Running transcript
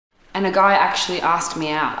and a guy actually asked me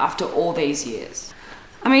out after all these years.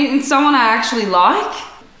 I mean, it's someone I actually like.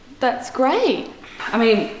 That's great. I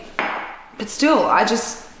mean, but still, I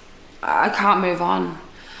can't move on.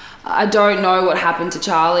 I don't know what happened to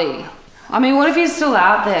Charlie. I mean, what if he's still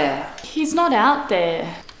out there? He's not out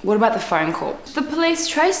there. What about the phone call? The police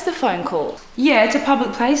traced the phone call. Yeah, to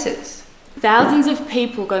public places. Thousands of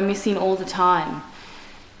people go missing all the time.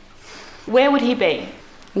 Where would he be?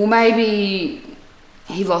 Well, maybe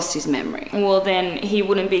he lost his memory. Well, then he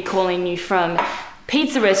wouldn't be calling you from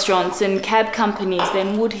pizza restaurants and cab companies,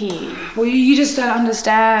 then would he? Well, you just don't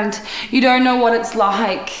understand. You don't know what it's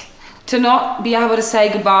like to not be able to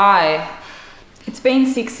say goodbye. It's been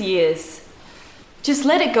 6 years. Just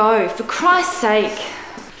let it go, for Christ's sake.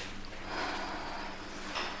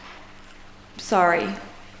 Sorry.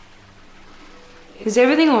 Is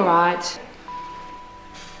everything all right?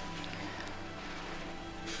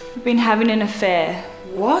 I've been having an affair.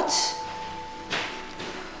 What?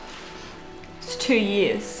 It's 2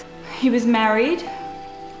 years. He was married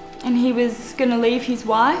and he was gonna leave his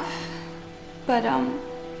wife, but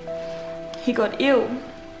he got ill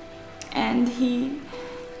and he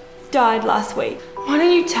died last week. Why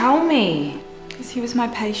didn't you tell me? Because he was my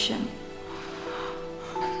patient.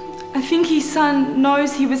 I think his son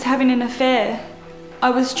knows he was having an affair. I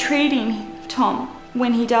was treating Tom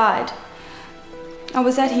when he died. I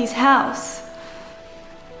was at his house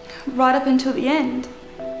right up until the end.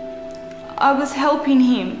 I was helping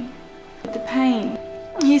him with the pain.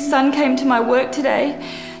 His son came to my work today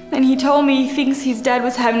and he told me he thinks his dad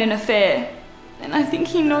was having an affair. And I think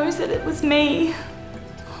he knows that it was me.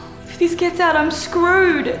 If this gets out, I'm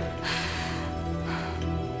screwed.